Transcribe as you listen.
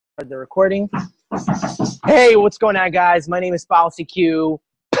The recording. Hey, what's going on, guys? My name is Policy Q.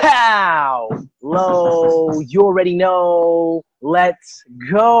 Pow! Low. You already know. Let's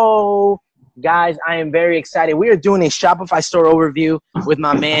go. Guys, I am very excited. We are doing a Shopify store overview with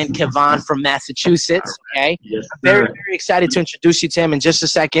my man, Kevon from Massachusetts. Okay. Yes, I'm very excited to introduce you to him in just a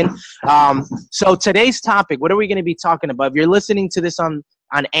second. So today's topic, what are we going to be talking about? If you're listening to this on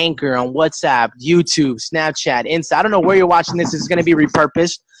Anchor, on WhatsApp, YouTube, Snapchat, Insta, I don't know where you're watching this. This is going to be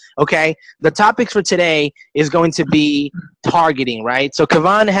repurposed. Okay. The topic for today is going to be targeting, right? So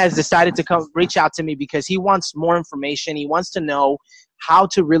Kevon has decided to reach out to me because he wants more information. He wants to know how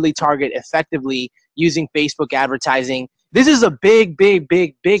to really target effectively using Facebook advertising. This is a big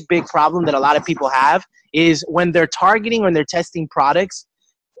problem that a lot of people have, is when they're targeting, when they're testing products,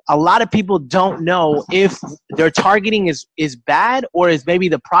 a lot of people don't know if their targeting is bad or is maybe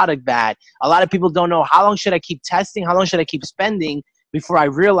the product bad. A lot of people don't know, how long should I keep testing? How long should I keep spending before I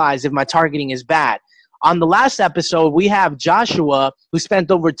realize if my targeting is bad? On the last episode, we have Joshua, who spent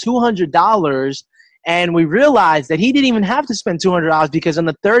over $200, and we realized that he didn't even have to spend $200 because on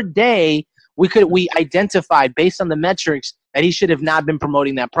the third day, we identified based on the metrics that he should have not been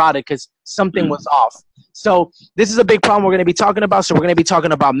promoting that product because something was off. So this is a big problem we're going to be talking about. So we're going to be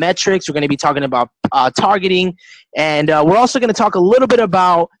talking about metrics. We're going to be talking about targeting. And we're also going to talk a little bit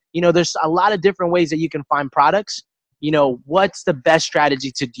about, there's a lot of different ways that you can find products. What's the best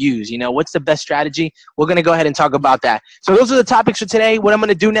strategy to use? What's the best strategy? We're going to go ahead and talk about that. So those are the topics for today. What I'm going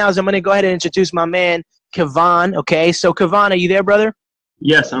to do now is I'm going to go ahead and introduce my man, Kevon. Okay, so Kevon, are you there, brother?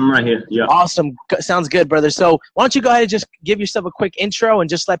 Yes, I'm right here. Yeah. Awesome. Sounds good, brother. So why don't you go ahead and just give yourself a quick intro and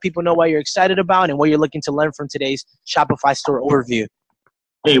just let people know what you're excited about and what you're looking to learn from today's Shopify store overview.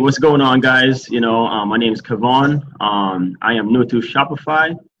 Hey, what's going on, guys? My name is Kevon. I am new to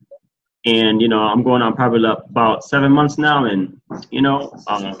Shopify. And, I'm going on probably about 7 months now. And,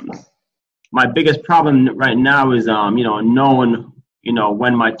 my biggest problem right now is, knowing,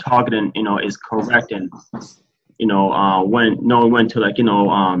 when my targeting, is correct and, knowing when to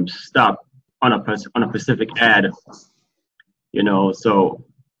stop on a specific ad, so,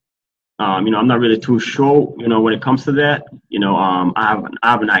 I'm not really too sure, when it comes to that, I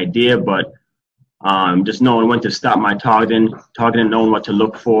have an idea, but just knowing when to stop my targeting, knowing what to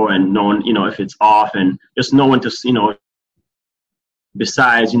look for, and knowing, if it's off, and just knowing to,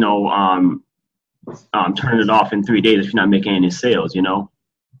 besides, turning it off in 3 days if you're not making any sales,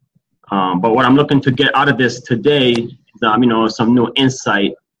 But what I'm looking to get out of this today is, some new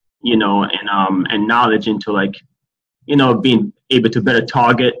insight, and knowledge into being able to better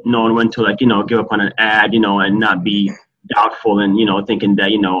target, knowing when to give up on an ad, and not be doubtful and thinking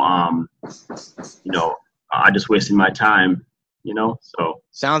that I just wasted my time, so.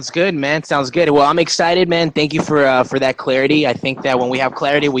 Sounds good, man. Sounds good. Well, I'm excited, man. Thank you for that clarity. I think that when we have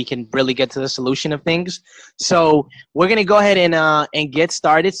clarity, we can really get to the solution of things. So we're gonna go ahead and get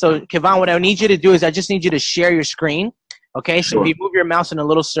started. So Kevon, what I need you to do is I just need you to share your screen. Okay. So Sure. if you move your mouse in a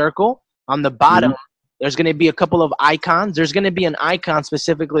little circle on the bottom, there's gonna be a couple of icons. There's gonna be an icon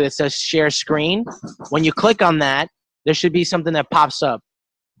specifically that says share screen. When you click on that, there should be something that pops up.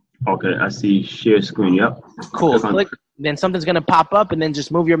 Okay, I see share screen. Yep. Cool. Click. Then something's going to pop up, and then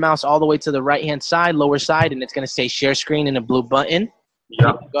just move your mouse all the way to the right-hand side, lower side, and it's going to say share screen in a blue button.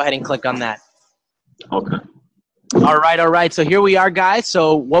 Yep. Go ahead and click on that. Okay. All right. So here we are, guys.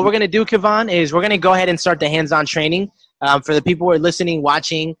 So what we're going to do, Kevon, is we're going to go ahead and start the hands-on training. For the people who are listening,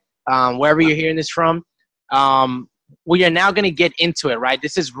 watching, wherever you're hearing this from, we are now going to get into it, right?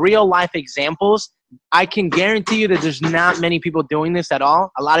 This is real-life examples. I can guarantee you that there's not many people doing this at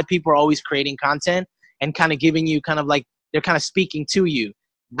all. A lot of people are always creating content and kind of giving you they're kind of speaking to you.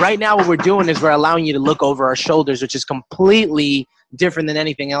 Right now, what we're doing is we're allowing you to look over our shoulders, which is completely different than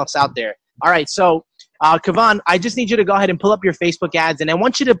anything else out there. All right, so Kevon, I just need you to go ahead and pull up your Facebook ads. And I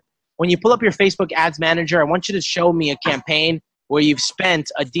want you to, when you pull up your Facebook ads manager, I want you to show me a campaign where you've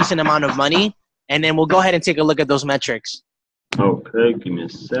spent a decent amount of money, and then we'll go ahead and take a look at those metrics. Okay, give me a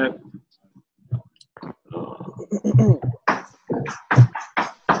sec.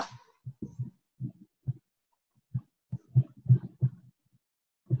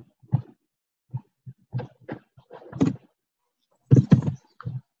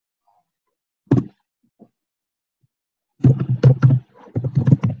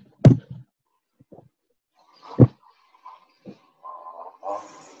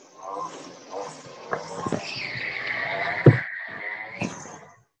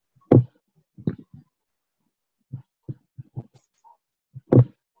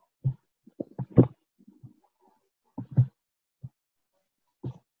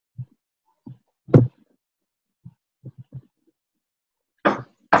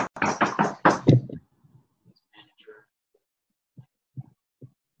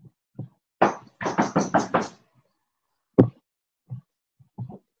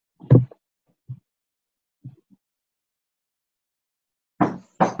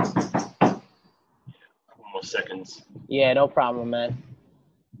 couple seconds. Yeah, no problem, man.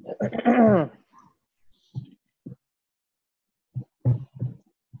 Here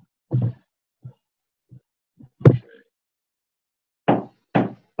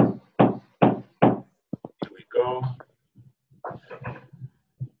we go.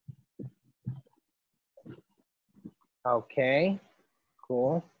 Okay,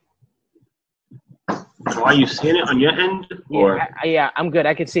 cool. So are you seeing it on your end? Or? Yeah, I'm good.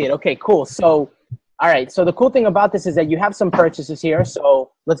 I can see it. Okay, cool. So, all right. So the cool thing about this is that you have some purchases here.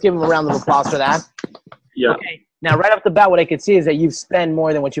 So let's give them a round of applause for that. Yeah. Okay. Now, right off the bat, what I can see is that you've spent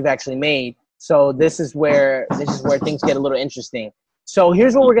more than what you've actually made. So this is where things get a little interesting. So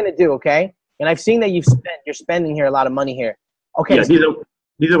here's what we're gonna do, okay? And I've seen that you're spending here a lot of money here. Okay. Yeah,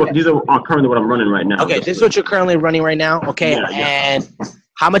 these are currently what I'm running right now. Okay, this is what you're currently running right now. Okay, yeah. And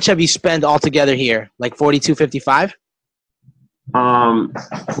how much have you spent altogether here? Like 42.55?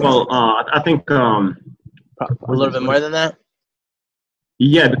 I think A little bit more than that.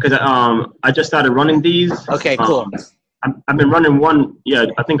 Yeah, because I just started running these. Okay, cool. I've been running one. Yeah,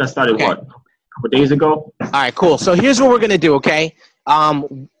 I think I started a couple days ago. All right, cool. So here's what we're gonna do. Okay.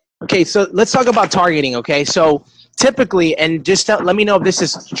 Okay. So let's talk about targeting. Okay. So typically, and just let me know if this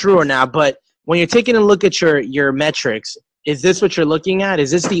is true or not. But when you're taking a look at your metrics, is this what you're looking at? Are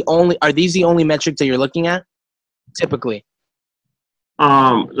these the only metrics that you're looking at? Typically.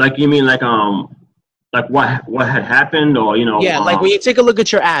 Like you mean like what had happened, or Yeah, like when you take a look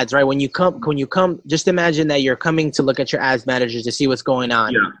at your ads, right? When you come, just imagine that you're coming to look at your ads managers to see what's going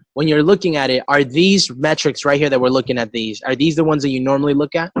on. Yeah. When you're looking at it, are these metrics right here that we're looking at? Are these the ones that you normally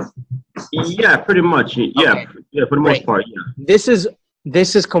look at? Yeah, pretty much. Yeah, Okay. Yeah, for the most part. Yeah.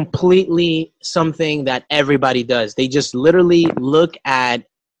 This is completely something that everybody does. They just literally look at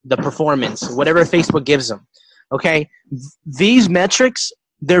the performance, whatever Facebook gives them. Okay, these metrics,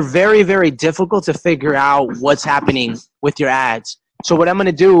 they're very, very difficult to figure out what's happening with your ads. So what I'm going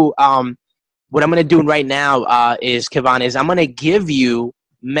to do, right now is, Kevon, is I'm going to give you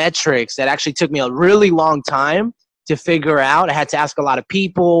metrics that actually took me a really long time to figure out. I had to ask a lot of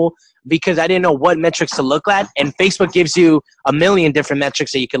people because I didn't know what metrics to look at. And Facebook gives you a million different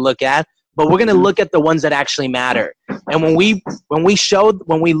metrics that you can look at. But we're going to look at the ones that actually matter. And when we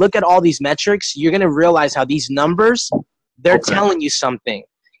look at all these metrics, you're going to realize how these numbers, they're telling you something.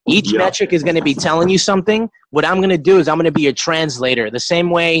 Each metric is going to be telling you something. What I'm going to do is I'm going to be your translator. The same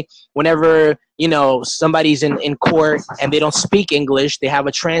way whenever, somebody's in court and they don't speak English, they have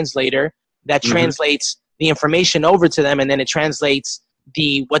a translator that translates the information over to them, and then it translates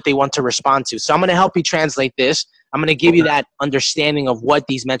what they want to respond to. So I'm going to help you translate this. I'm going to give you that understanding of what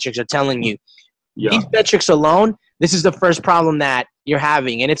these metrics are telling you. Yeah. These metrics alone, this is the first problem that you're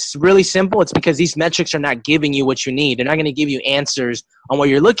having. And it's really simple. It's because these metrics are not giving you what you need. They're not going to give you answers on what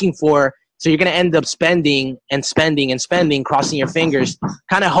you're looking for. So you're going to end up spending and spending and spending, crossing your fingers,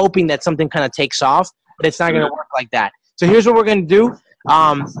 kind of hoping that something kind of takes off. But it's not going to work like that. So here's what we're going to do.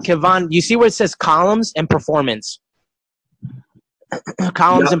 Kevon, you see where it says columns and performance?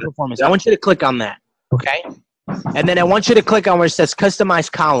 Columns and performance. I want you to click on that. Okay? And then I want you to click on where it says customize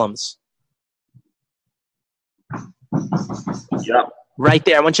columns. Yeah. Right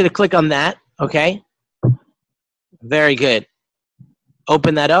there. I want you to click on that. Okay. Very good.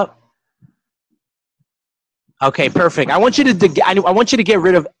 Open that up. Okay, perfect. I want you to get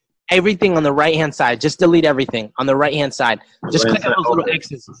rid of everything on the right-hand side. Just delete everything on the right-hand side. Just click on those little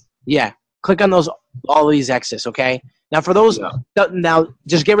X's. Yeah. Click on all these X's, okay? Now for those, now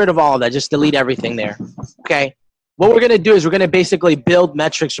just get rid of all of that. Just delete everything there, okay? What we're going to do is we're going to basically build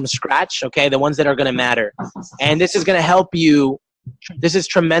metrics from scratch, okay, the ones that are going to matter. And this is going to help you. This is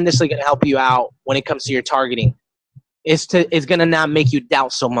tremendously going to help you out when it comes to your targeting. It's going to not make you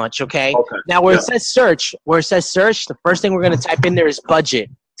doubt so much, okay? Now where it says search, the first thing we're going to type in there is budget.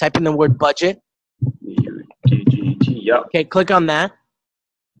 Type in the word budget. Okay, click on that.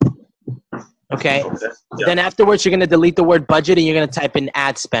 Okay. Then afterwards, you're going to delete the word budget and you're going to type in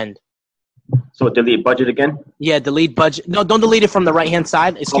ad spend. So delete budget again? Yeah, delete budget. No, don't delete it from the right-hand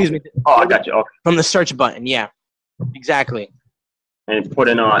side. Excuse me. Oh, I got you. Okay. From the search button, yeah. Exactly. And put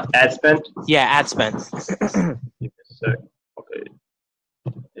in ad spend? Yeah, ad spend. Give me a sec. Okay.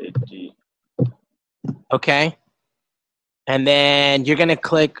 Okay. And then you're going to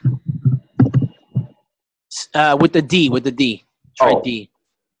click with the D. Try D.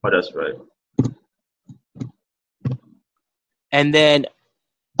 Oh, that's right. And then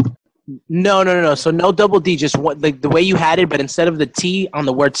no. So no double D, just the way you had it, but instead of the T on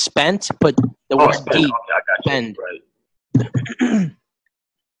the word spent, put the word spend. D. Okay, I got you. Spend. Right.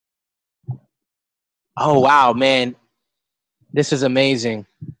 Oh wow, man. This is amazing.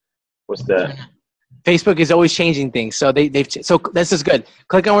 What's that? Facebook is always changing things. So so this is good.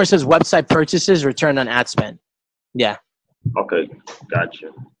 Click on where it says website purchases, return on ad spend. Yeah. Okay, gotcha.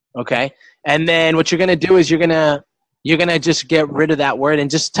 Okay. And then what you're gonna do is you're gonna just get rid of that word and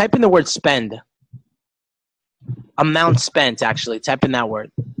just type in the word spend. Amount spent, actually. Type in that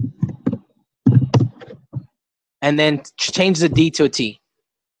word. And then change the D to a T.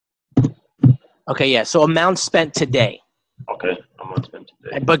 Okay, yeah. So amount spent today. Okay, amount spent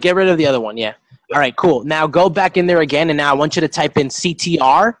today. But get rid of the other one, yeah. All right, cool. Now go back in there again, and now I want you to type in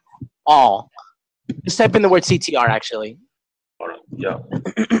CTR all. Just type in the word CTR, actually. All right, yeah.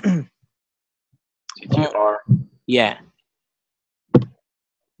 CTR. Yeah.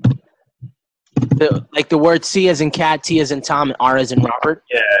 Like the word C as in cat, T as in Tom, and R as in Robert.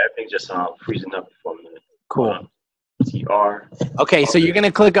 Yeah, everything's just freezing up for a minute. Cool. CTR. Okay, so you're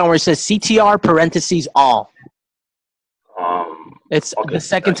gonna click on where it says CTR parentheses all. It's the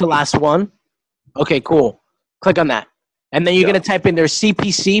second to last one. Okay, cool. Click on that, and then you're gonna type in there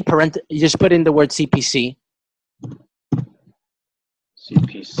CPC You just put in the word CPC.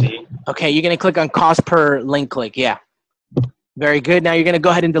 CPC. Okay, you're gonna click on cost per link click. Yeah. Very good. Now you're gonna go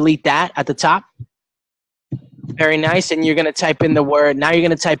ahead and delete that at the top. Very nice. And you're gonna type in the word. Now you're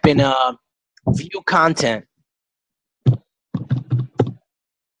gonna type in view content.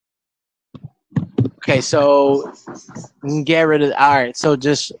 Okay, so get rid of. All right, so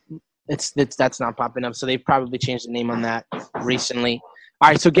just that's not popping up. So they've probably changed the name on that recently. All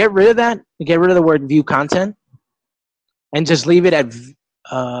right, so get rid of that. Get rid of the word view content, and just leave it at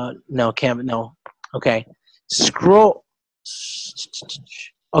no. Okay, scroll.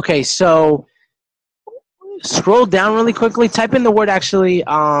 Okay, so scroll down really quickly. Type in the word actually.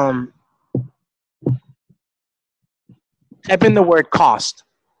 Type in the word cost.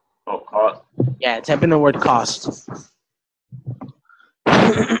 Oh, cost. Yeah, type in the word cost.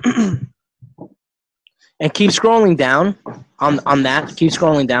 And keep scrolling down on that. Keep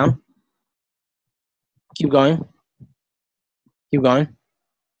scrolling down. Keep going. Keep going.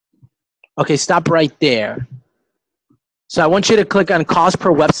 Okay, stop right there. So I want you to click on cost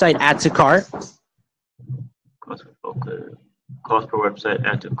per website, add to cart. Okay. Cost per website,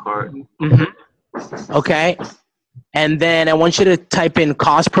 add to cart. Mm-hmm. Okay. And then I want you to type in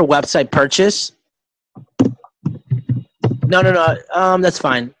cost per website purchase. No. That's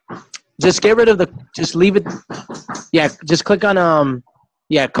fine. Just get rid of just leave it. Yeah, just click on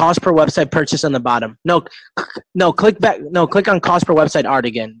cost per website purchase on the bottom. No, click back. No, click on cost per website art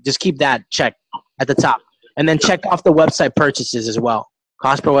again. Just keep that check at the top. And then check off the website purchases as well.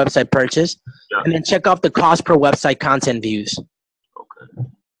 Cost per website purchase. Yeah. And then check off the cost per website content views.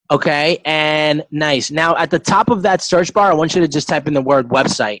 Okay, and nice. Now at the top of that search bar, I want you to just type in the word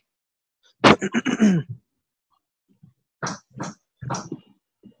website.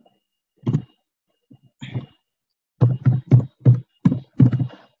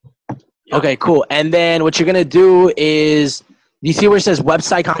 Okay, cool. And then what you're going to do is, you see where it says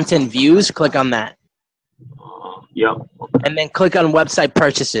website content views? Click on that. Yep. And then click on website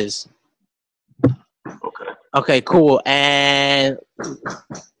purchases. Okay. Okay, cool. And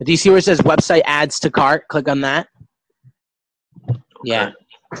do you see where it says website adds to cart? Click on that. Okay. Yeah.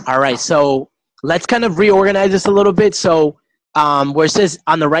 All right. So let's kind of reorganize this a little bit. So where it says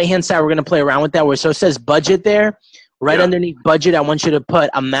on the right-hand side, we're going to play around with that. Where it says budget there, right underneath budget, I want you to put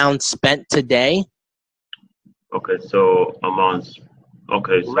amount spent today. Okay. So amounts.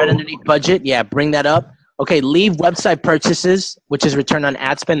 Okay. So right underneath budget. Yeah. Bring that up. Okay. Leave website purchases, which is return on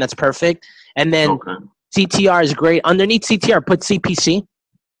ad spend. That's perfect. And then CTR is great. Underneath CTR, put CPC.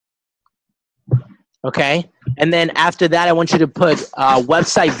 Okay. And then after that, I want you to put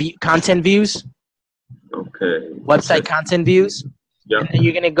website content views. Okay. Website content views. Yep. And then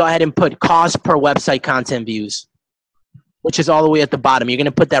you're going to go ahead and put cost per website content views, which is all the way at the bottom. You're going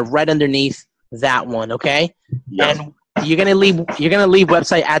to put that right underneath that one. Okay. Yep. And you're going to leave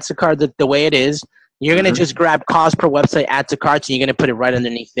website add to cart the way it is. You're going to just grab cost per website add to cart, and you're going to put it right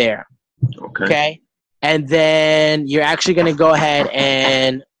underneath there. Okay. And then you're actually going to go ahead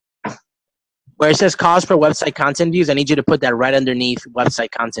and where it says cost per website content views, I need you to put that right underneath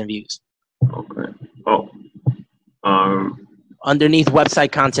website content views. Okay. Oh. Underneath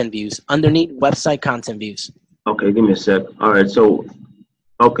website content views. Underneath website content views. Okay, give me a sec. All right. So,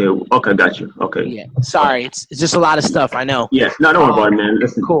 okay, got you. Okay. Yeah. Sorry, it's just a lot of stuff. I know. Yeah. No, don't worry about it, man.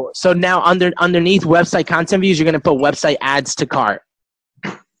 Listen. Cool. So now underneath website content views, you're going to put website adds to cart.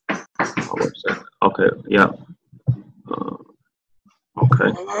 Website. Okay. Yeah.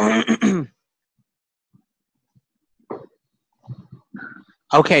 Okay.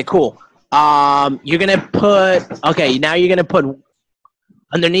 Okay. Cool. You're gonna put. Okay. Now you're gonna put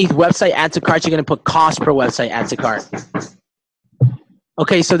Underneath website add to cart, you're going to put cost per website add to cart.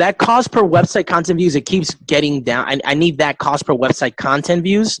 Okay, so that cost per website content views, it keeps getting down. I need that cost per website content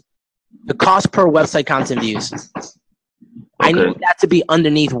views. The cost per website content views. I need that to be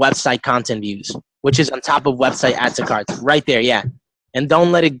underneath website content views, which is on top of website add to carts. Right there, yeah. And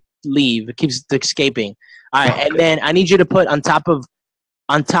don't let it leave. It keeps escaping. All right, and then I need you to put on top of,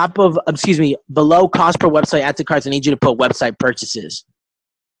 below cost per website add to carts, I need you to put website purchases.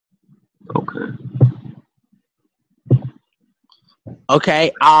 Okay.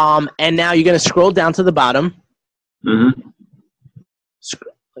 Okay, and now you're going to scroll down to the bottom. Mm-hmm.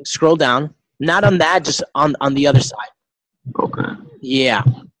 Scroll down. Not on that, just on the other side. Okay. Yeah.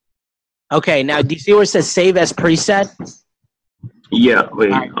 Okay, now do you see where it says save as preset? Yeah,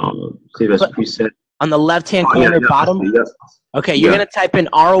 wait. Right. Save as preset. On the left-hand corner bottom? Yeah. Okay, you're going to type in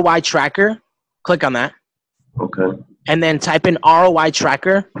ROI tracker. Click on that. Okay. And then type in ROI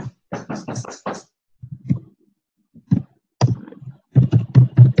tracker.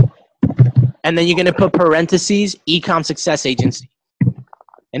 And then you're going to put parentheses, Ecom Success Agency.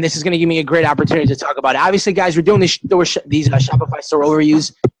 And this is going to give me a great opportunity to talk about it. Obviously, guys, we're doing these Shopify store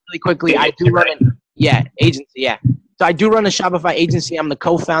overviews really quickly. I do run agency, yeah. So I do run a Shopify agency. I'm the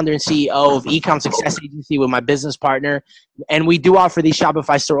co-founder and CEO of Ecom Success Agency with my business partner. And we do offer these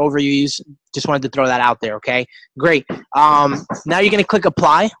Shopify store overviews. Just wanted to throw that out there, okay? Great. Now you're going to click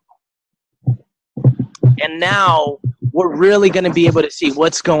apply. And now we're really going to be able to see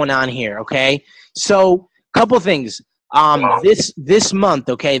what's going on here, okay? So couple things. This month,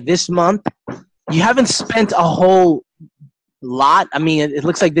 okay, you haven't spent a whole lot. I mean, it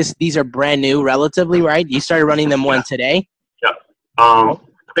looks like these are brand new relatively, right? You started running them when today? Yeah. I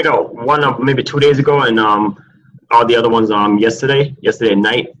think one maybe 2 days ago, and all the other ones yesterday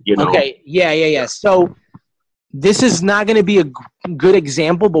night, you know. Okay, yeah. So this is not going to be a good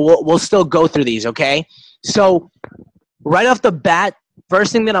example, but we'll still go through these, okay? So right off the bat,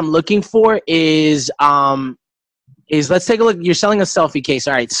 first thing that I'm looking for is let's take a look. You're selling a selfie case.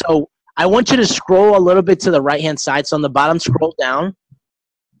 All right. So I want you to scroll a little bit to the right-hand side. So on the bottom, scroll down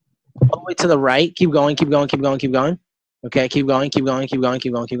all the way to the right. Keep going. Okay. Keep going.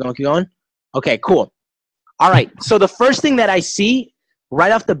 Okay, cool. All right. So the first thing that I see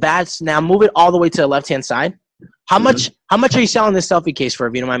right off the bat, now move it all the way to the left-hand side. How much are you selling this selfie case for,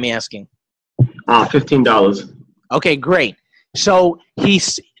 if you don't mind me asking? $15. Okay, great. So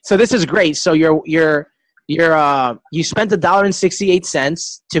this is great. So you spent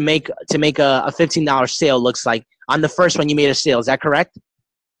 $1.68 to make a $15 sale. Looks like on the first one you made a sale. Is that correct?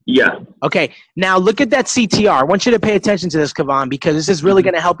 Yeah. Okay. Now look at that CTR. I want you to pay attention to this, Kavan, because this is really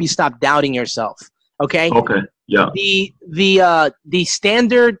going to help you stop doubting yourself. Okay. Okay. Yeah. The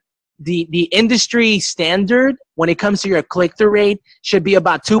standard, the industry standard when it comes to your click-through rate should be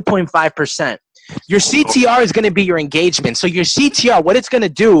about 2.5%. Your CTR is going to be your engagement. So your CTR, what it's going to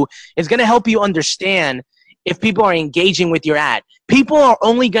do is going to help you understand if people are engaging with your ad. People are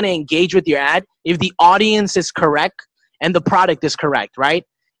only going to engage with your ad if the audience is correct and the product is correct, right?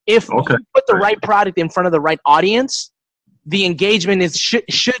 If you put the right product in front of the right audience, the engagement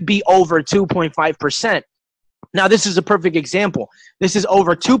should be over 2.5%. Now, this is a perfect example. This is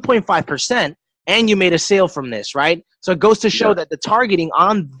over 2.5%, and you made a sale from this, right? So it goes to show that the targeting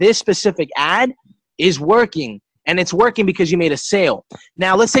on this specific ad is working, and it's working because you made a sale.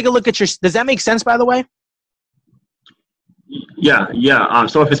 Now, let's take a look at your – does that make sense, by the way? Yeah.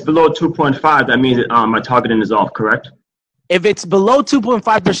 So if it's below 2.5, that means my targeting is off, correct? If it's below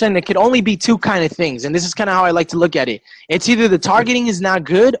 2.5%, it could only be two kind of things, and this is kind of how I like to look at it. It's either the targeting is not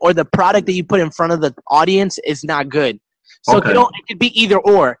good or the product that you put in front of the audience is not good. So it could be either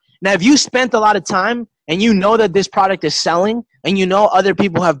or. Now, if you spent a lot of time and you know that this product is selling and you know other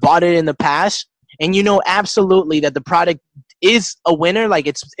people have bought it in the past and you know absolutely that the product is a winner, like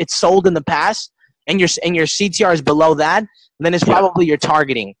it's sold in the past, and your CTR is below that, then it's probably your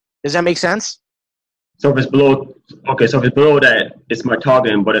targeting. Does that make sense? So if it's below, that, it's my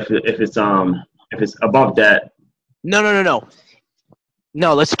targeting. But if it's above that, no.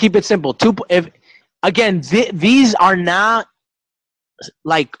 Let's keep it simple. These are not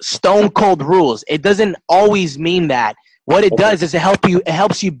like stone cold rules. It doesn't always mean that. What it does is it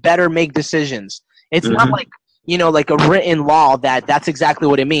helps you better make decisions. It's not like like a written law that's exactly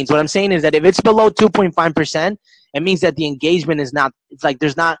what it means. What I'm saying is that if it's below 2.5%, it means that the engagement is not. It's like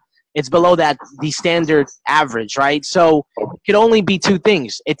it's below the standard average, right? So it could only be two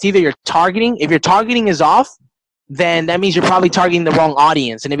things. It's either your targeting. If your targeting is off, then that means you're probably targeting the wrong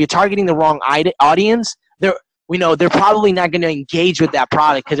audience. And if you're targeting the wrong audience, they're probably not going to engage with that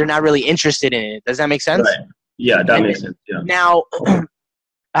product because they're not really interested in it. Does that make sense? Right. Yeah, that makes sense. Yeah. Now,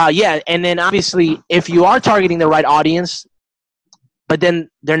 Yeah, and then obviously, if you are targeting the right audience, but then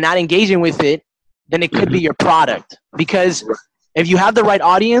they're not engaging with it, then it could be your product. Because if you have the right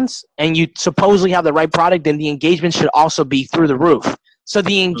audience and you supposedly have the right product, then the engagement should also be through the roof. So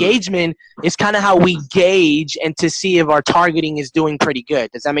the engagement is kind of how we gauge and to see if our targeting is doing pretty good.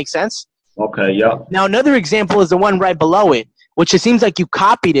 Does that make sense? Okay, yeah. Now, another example is the one right below it, which it seems like you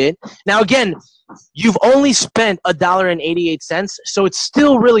copied it. Now, again, you've only spent $1.88, so it's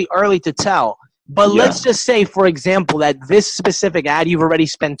still really early to tell. But let's just say, for example, that this specific ad, you've already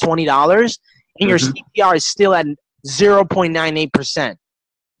spent $20 and your CTR is still at 0.98%.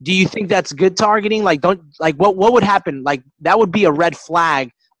 Do you think that's good targeting? Like, what would happen? Like, that would be a red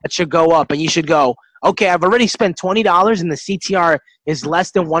flag that should go up, and you should go, okay, I've already spent $20 and the CTR is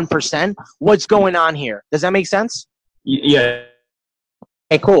less than 1%. What's going on here? Does that make sense? Yeah.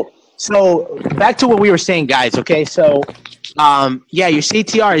 Okay, cool. So back to what we were saying, guys. Okay, so yeah, your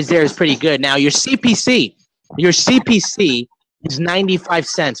CTR is pretty good. Now your CPC is 95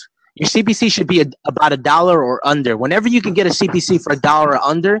 cents. Your CPC should be about $1 or under. Whenever you can get a CPC for $1 or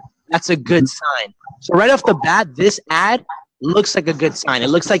under, that's a good sign. So right off the bat, this ad looks like a good sign. It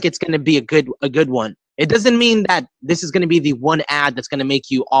looks like it's going to be a good one. It doesn't mean that this is going to be the one ad that's going to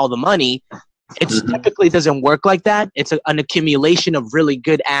make you all the money. It typically doesn't work like that. It's an accumulation of really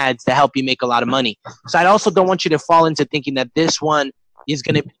good ads to help you make a lot of money. So I also don't want you to fall into thinking that this one is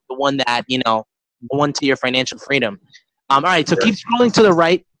going to be the one that, the one to your financial freedom. All right, so keep scrolling to the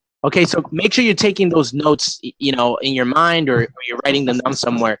right. Okay, so make sure you're taking those notes, in your mind or you're writing them down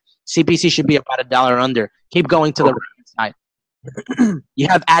somewhere. CPC should be about $1 under. Keep going to the right side. You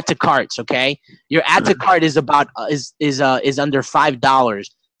have add to carts, okay? Your add to cart is about is under $5.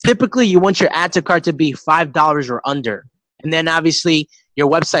 Typically, you want your add to cart to be $5 or under. And then obviously your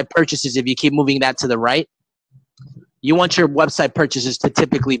website purchases, if you keep moving that to the right, you want your website purchases to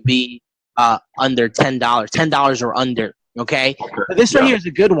typically be under $10 or under, okay? So this right here is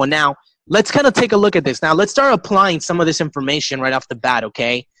a good one. Now, let's kind of take a look at this. Now, let's start applying some of this information right off the bat,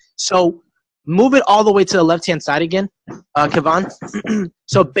 okay? So move it all the way to the left-hand side again, Kevon.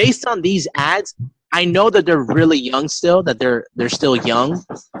 So based on these ads, I know that they're really young still, that they're still young.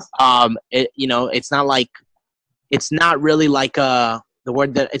 It's not really like the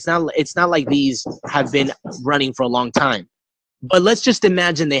word that it's not like these have been running for a long time. But let's just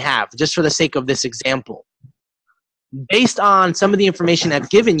imagine they have, just for the sake of this example. Based on some of the information I've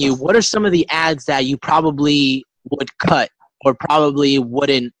given you, what are some of the ads that you probably would cut or probably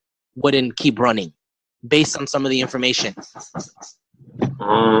wouldn't keep running based on some of the information?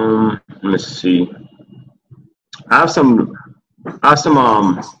 Let's see. I have some ads, from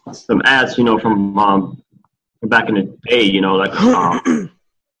back in the day,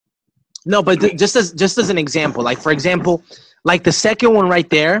 No, but just as an example, like for example, like the second one right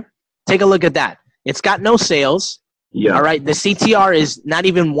there, take a look at that. It's got no sales. Yeah. All right. The CTR is not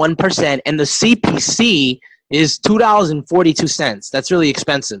even 1%, and the CPC is $2.42. That's really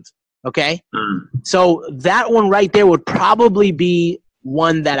expensive. Okay. So that one right there would probably be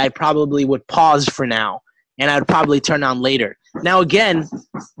one that I probably would pause for now, and I'd probably turn on later. Now, again,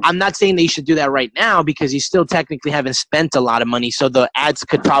 I'm not saying that you should do that right now because you still technically haven't spent a lot of money, so the ads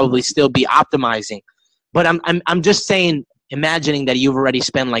could probably still be optimizing. But I'm just saying, imagining that you've already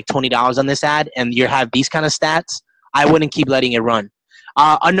spent like $20 on this ad and you have these kind of stats, I wouldn't keep letting it run.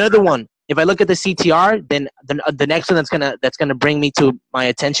 Another one. If I look at the CTR, then the next one that's gonna bring me to my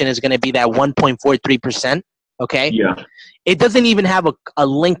attention is gonna be that 1.43%. Okay. Yeah. It doesn't even have a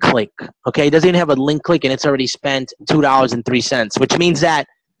link click. Okay. It doesn't even have a link click, and it's already spent $2.03, which means that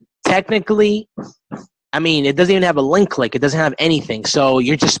technically, it doesn't even have a link click. It doesn't have anything. So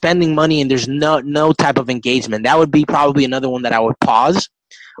you're just spending money, and there's no type of engagement. That would be probably another one that I would pause.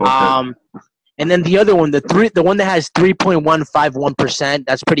 Okay. And then the other one, the one that has 3.151%,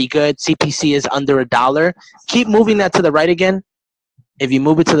 that's pretty good. CPC is under $1. Keep moving that to the right again. If you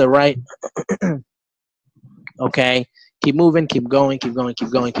move it to the right, okay. Keep moving, keep going.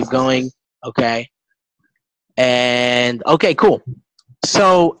 Okay. And okay, cool.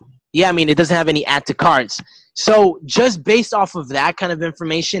 So yeah, it doesn't have any add to carts. So just based off of that kind of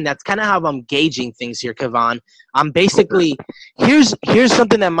information, that's kind of how I'm gauging things here, Kevon. I'm basically, here's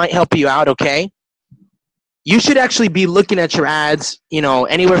something that might help you out, okay? You should actually be looking at your ads,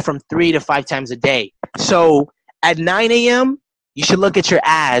 anywhere from 3 to 5 times a day. So at 9 a.m., you should look at your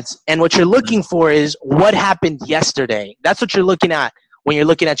ads, and what you're looking for is what happened yesterday. That's what you're looking at when you're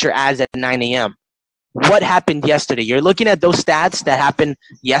looking at your ads at 9 a.m. What happened yesterday? You're looking at those stats that happened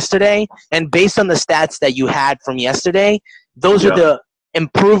yesterday, and based on the stats that you had from yesterday, those are the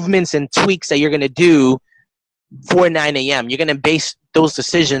improvements and tweaks that you're going to do for 9 a.m. You're going to base those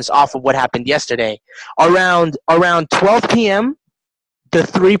decisions off of what happened yesterday. Around 12 p.m. to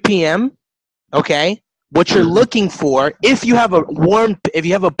 3 p.m., okay, what you're looking for, if you have a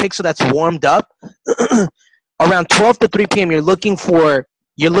pixel that's warmed up, around 12 to 3 p.m., you're looking for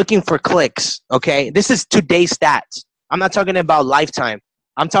clicks, okay? This is today's stats. I'm not talking about lifetime.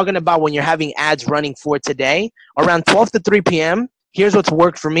 I'm talking about when you're having ads running for today. Around 12 to 3 p.m., here's what's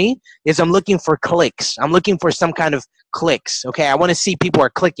worked for me is I'm looking for clicks. I'm looking for some kind of clicks, okay? I want to see people are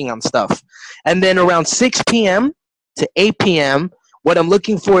clicking on stuff. And then around 6 p.m. to 8 p.m., what I'm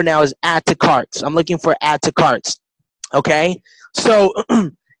looking for now is add to carts. I'm looking for add to carts, okay? So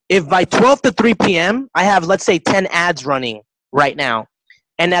if by 12 to 3 p.m., I have, let's say, 10 ads running right now,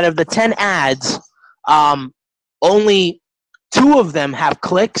 and out of the 10 ads, only 2 of them have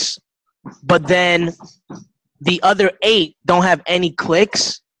clicks, but then the other 8 don't have any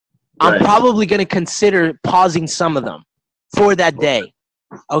clicks, I'm probably going to consider pausing some of them for that day,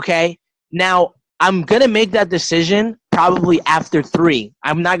 okay? Now, I'm going to make that decision probably after 3.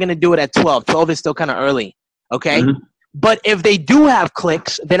 I'm not going to do it at 12. 12 is still kind of early, okay? Mm-hmm. But if they do have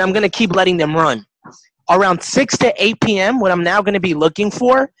clicks, then I'm going to keep letting them run. Around 6 to 8 p.m., what I'm now going to be looking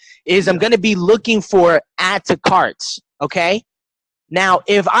for is I'm going to be looking for add to carts, okay? Now,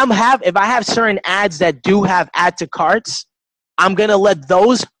 if I have certain ads that do have add to carts, I'm going to let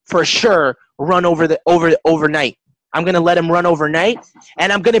those for sure run overnight. I'm going to let them run overnight,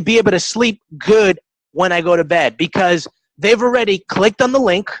 and I'm going to be able to sleep good when I go to bed because they've already clicked on the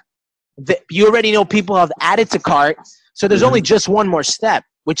link. You already know people have added to cart, so there's only just one more step,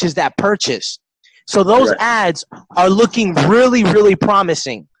 which is that purchase. So those ads are looking really, really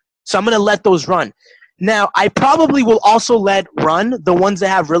promising. So I'm going to let those run. Now, I probably will also let run the ones that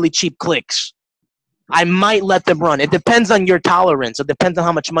have really cheap clicks. I might let them run. It depends on your tolerance. It depends on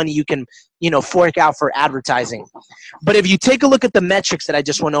how much money you can, fork out for advertising. But if you take a look at the metrics that I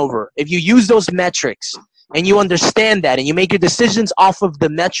just went over, if you use those metrics and you understand that and you make your decisions off of the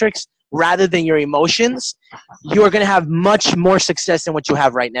metrics rather than your emotions, you are going to have much more success than what you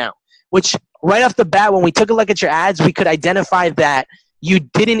have right now. Which, right off the bat, when we took a look at your ads, we could identify that you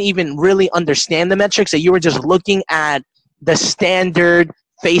didn't even really understand the metrics, that you were just looking at the standard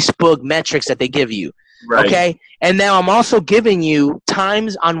Facebook metrics that they give you. Right. Okay? And now I'm also giving you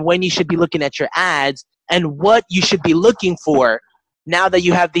times on when you should be looking at your ads and what you should be looking for now that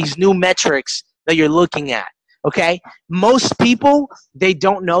you have these new metrics that you're looking at. Okay? Most people, they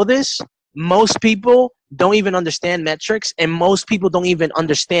don't know this. Most people don't even understand metrics, and most people don't even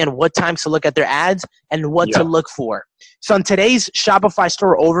understand what times to look at their ads and what to look for. So in today's Shopify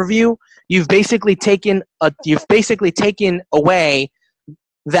store overview, you've basically taken away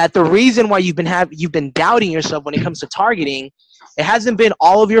that the reason why you've been doubting yourself when it comes to targeting, it hasn't been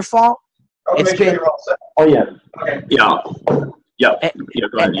all of your fault. It's been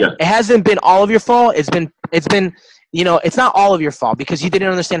It hasn't been all of your fault. It's been it's not all of your fault because you didn't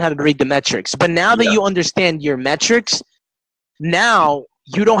understand how to read the metrics. But now that you understand your metrics, now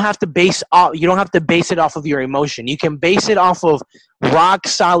you don't have to base it off of your emotion. You can base it off of rock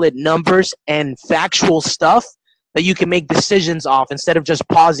solid numbers and factual stuff that you can make decisions off instead of just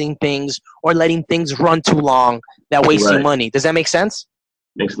pausing things or letting things run too long that waste you money. Does that make sense?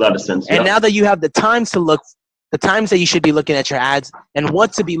 Makes a lot of sense. And now that you have the times that you should be looking at your ads and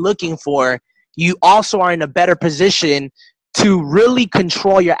what to be looking for, you also are in a better position to really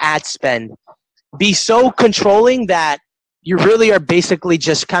control your ad spend. Be so controlling that you really are basically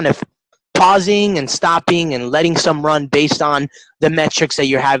just kind of pausing and stopping and letting some run based on the metrics that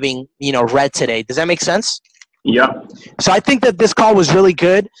you're having, read today. Does that make sense? Yeah. So I think that this call was really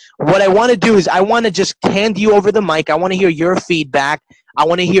good. What I want to do is I want to just hand you over the mic. I want to hear your feedback. I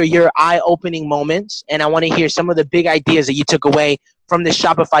want to hear your eye-opening moments, and I want to hear some of the big ideas that you took away from this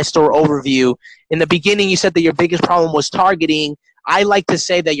Shopify store overview. In the beginning, you said that your biggest problem was targeting. I like to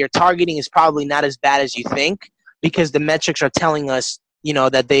say that your targeting is probably not as bad as you think because the metrics are telling us,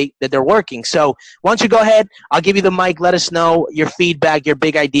 that they're working. So why don't you go ahead? I'll give you the mic. Let us know your feedback, your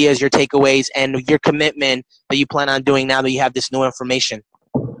big ideas, your takeaways, and your commitment that you plan on doing now that you have this new information.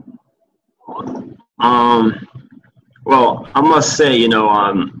 Well, I must say,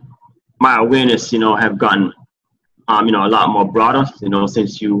 my awareness, have gotten, a lot more broader,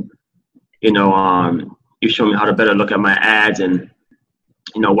 since you show me how to better look at my ads and,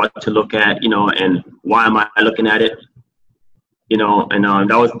 what to look at, and why am I looking at it, and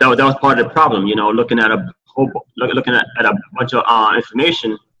that was part of the problem, looking at a bunch of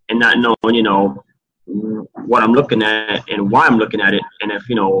information and not knowing, what I'm looking at and why I'm looking at it, and if,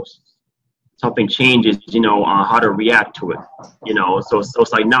 something changes, how to react to it, So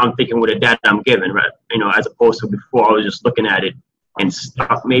it's like now I'm thinking with the data I'm given, right? As opposed to before I was just looking at it and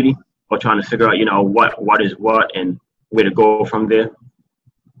stuck maybe, or trying to figure out, what is what and where to go from there.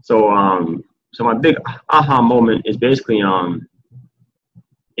 So my big aha moment is basically,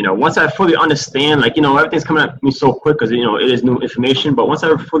 once I fully understand, everything's coming at me so quick because, it is new information, but once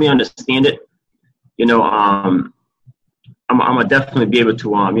I fully understand it, I'm gonna definitely be able to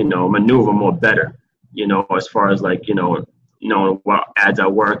maneuver more better, as far as what ads are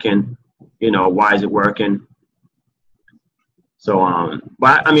working, why is it working. So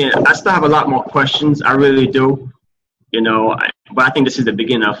but I mean I still have a lot more questions. I really do, but I think this is the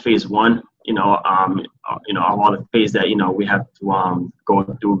beginning of phase one, of all the phase that we have to go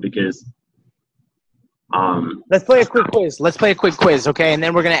through, because let's play a quick quiz. Okay, and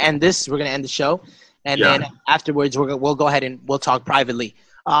then we're gonna end the show. And then afterwards, we'll go ahead and we'll talk privately.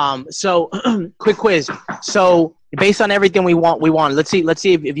 So quick quiz. So based on everything we want. Let's see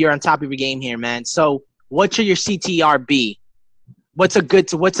if you're on top of your game here, man. So what should your CTR be? What's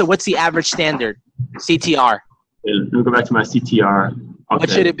the average standard CTR? Let me go back to my CTR. Okay. What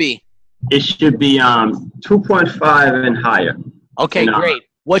should it be? It should be 2.5 and higher. Okay, great.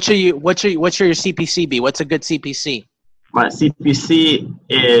 What should your CPC be? What's a good CPC? My CPC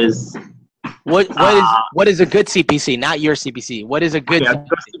is. What is a good CPC? Not your CPC. What is a good CPC? A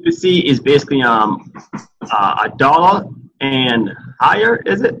good CPC is basically $1 and higher,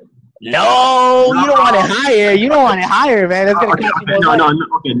 is it? No, you don't want it higher. You don't want it higher, man. That's gonna cost you more money.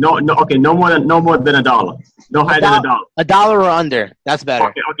 No more than $1. No higher than $1. $1 or under. That's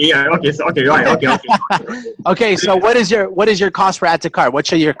better. Okay, so what is your cost per add to cart? What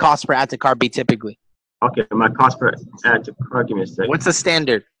should your cost per add to cart be typically? Okay, my cost per add to cart. Give me a second. What's the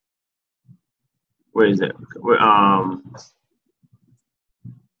standard? Where is it?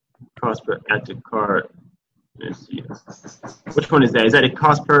 Cost per add to cart. Let's see. Which one is that? Is that a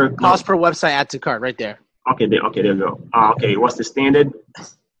cost per? Cost per website add to cart, right there. Okay, there we go. Okay, what's the standard?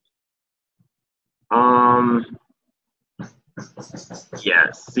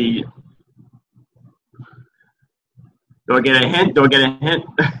 Yeah. See. Do I get a hint?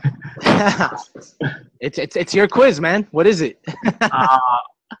 It's your quiz, man. What is it?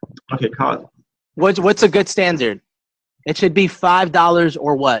 Okay, cost. What's a good standard? It should be $5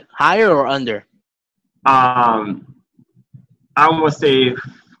 or what? Higher or under? I want to say.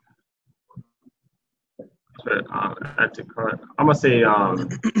 Add to cart. I'm gonna say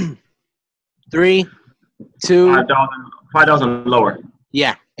 3, 2. $5 lower.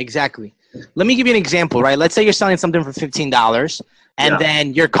 Yeah, exactly. Let me give you an example, right? Let's say you're selling something for $15, and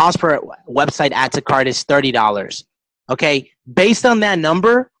then your cost per website add to cart is $30. Okay, based on that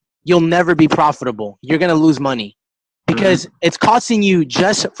number, you'll never be profitable. You're gonna lose money because it's costing you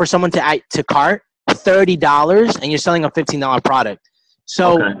just for someone to add to cart $30, and you're selling a $15 product.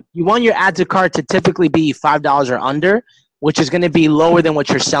 So you want your add to cart to typically be $5 or under, which is going to be lower than what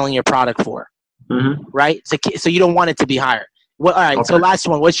you're selling your product for, right? So you don't want it to be higher. Well, all right. So last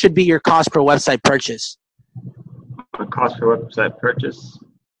one, what should be your cost per website purchase? My cost per website purchase.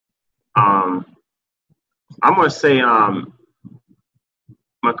 I'm gonna say my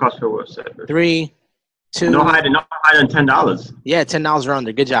cost per website purchase. 3, 2. No higher than $10. Yeah, $10 or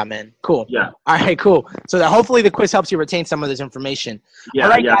under. Good job, man. Cool. Yeah. All right, cool. So that hopefully the quiz helps you retain some of this information. Yeah. All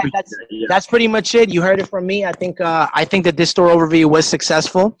right, guys. That's pretty much it. You heard it from me. I think that this store overview was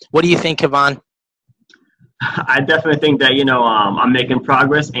successful. What do you think, Kevon? I definitely think that I'm making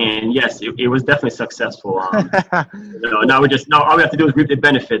progress, and yes, it was definitely successful. Now all we have to do is reap the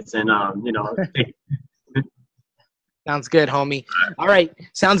benefits, and take. Sounds good, homie. All right.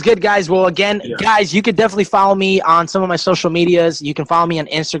 Sounds good, guys. Well, again, guys, you could definitely follow me on some of my social medias. You can follow me on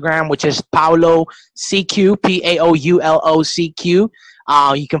Instagram, which is Paulo CQ, PAOULOCQ.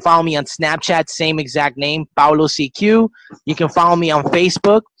 You can follow me on Snapchat, same exact name, Paulo CQ. You can follow me on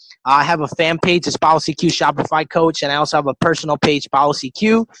Facebook. I have a fan page. It's Paulo CQ Shopify Coach, and I also have a personal page, Paulo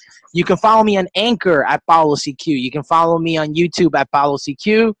CQ. You can follow me on Anchor at Paulo CQ. You can follow me on YouTube at Paulo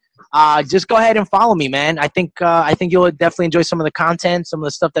CQ. Just go ahead and follow me, man. I think you'll definitely enjoy some of the content, some of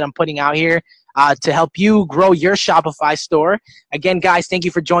the stuff that I'm putting out here to help you grow your Shopify store. Again, guys, thank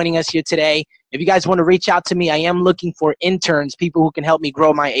you for joining us here today. If you guys want to reach out to me, I am looking for interns, people who can help me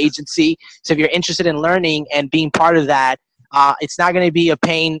grow my agency. So if you're interested in learning and being part of that, it's not going to be a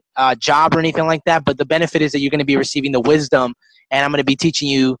paying job or anything like that, but the benefit is that you're going to be receiving the wisdom, and I'm going to be teaching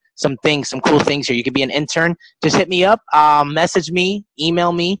you some cool things here. You can be an intern. Just hit me up, message me,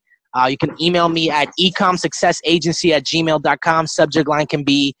 email me. You can email me at ecomsuccessagency@gmail.com. Subject line can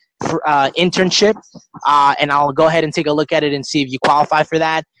be internship, and I'll go ahead and take a look at it and see if you qualify for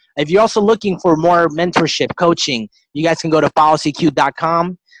that. If you're also looking for more mentorship, coaching, you guys can go to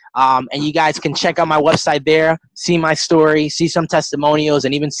followcq.com. And you guys can check out my website there, see my story, see some testimonials,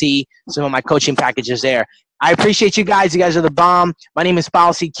 and even see some of my coaching packages there. I appreciate you guys. You guys are the bomb. My name is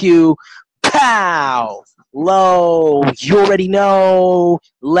Paulo CQ. Pow! Low. You already know.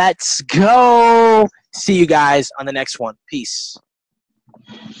 Let's go. See you guys on the next one. Peace.